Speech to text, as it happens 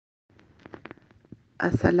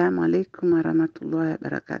Assalamu alaikum warahmatullahi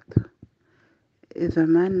wabarakatuh.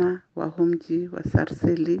 Dhamana wa humji wa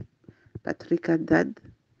Sarseli Patrick HADDAD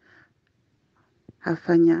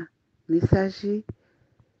hafanya misaji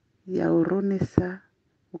ya uronesa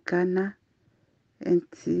ukana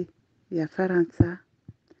enti ya Faransa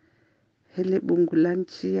hele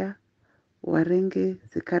bungulanchia warenge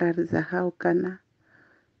zikarari za haukana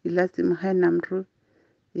ilazimu haina mru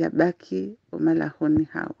ya baki umalahoni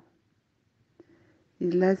hao.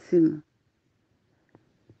 Ilazimu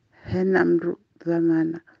hena mru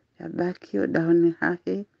dhamana ya baki odahoni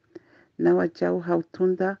hahe na wajau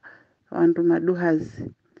hautunda wandu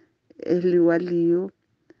maduhazi eli waliyo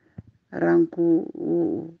rangu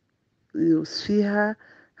yusfiha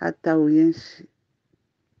hata uyenshi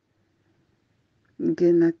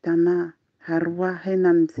ngena tamaa harwa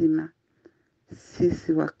hena mzima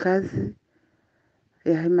sisi wakazi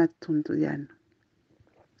ya hema tundu yano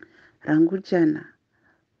rangu jana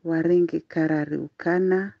warenge karari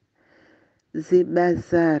ukana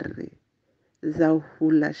zibazari za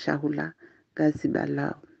uhula shahula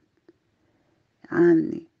gazibalao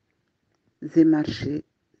ani zimarshi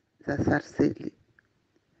za Sarseli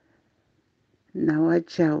na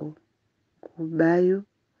wajao kubayo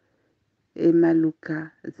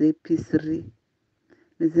emaluka zepisri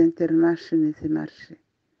nizentermarshi nizimarshi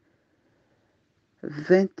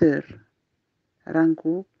 20h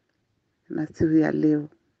rangu masiku ya leo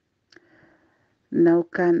na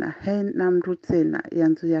ukana hena mru tena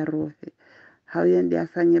yanzu ya rohe hauyendi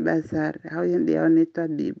afanye bazari hauyendi yaone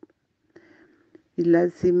tabibu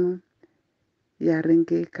ilazimu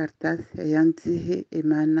yarenge kartasi ya yanzihe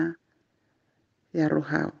emana ya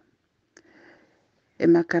rohao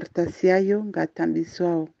ema kartasi yayo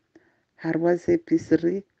ngatambiswao harwa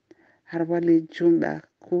zepisri harwa le jumba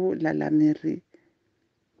kuu la meri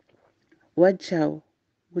wajao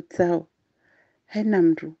utao hena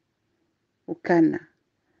mru ukana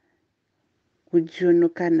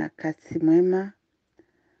kujionokana kasi mwema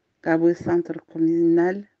kabwe centre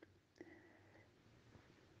communal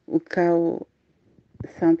ukao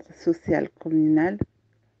centre social communal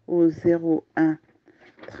au 01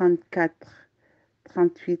 34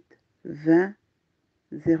 38 20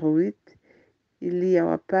 08 ili ya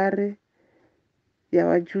wapare ya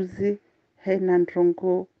wajuzi hena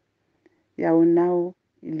ndrongo ya unao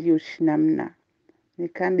iliyoshinamna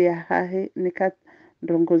nikandi ya hahe nika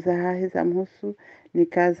ndrongo za hahe za mhusu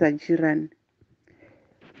nika za jirani.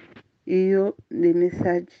 Iyo ni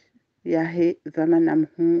message ya he dhamana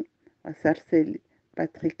mhu wa Sarseli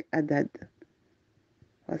Patrick HADDAD.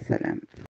 Wassalam.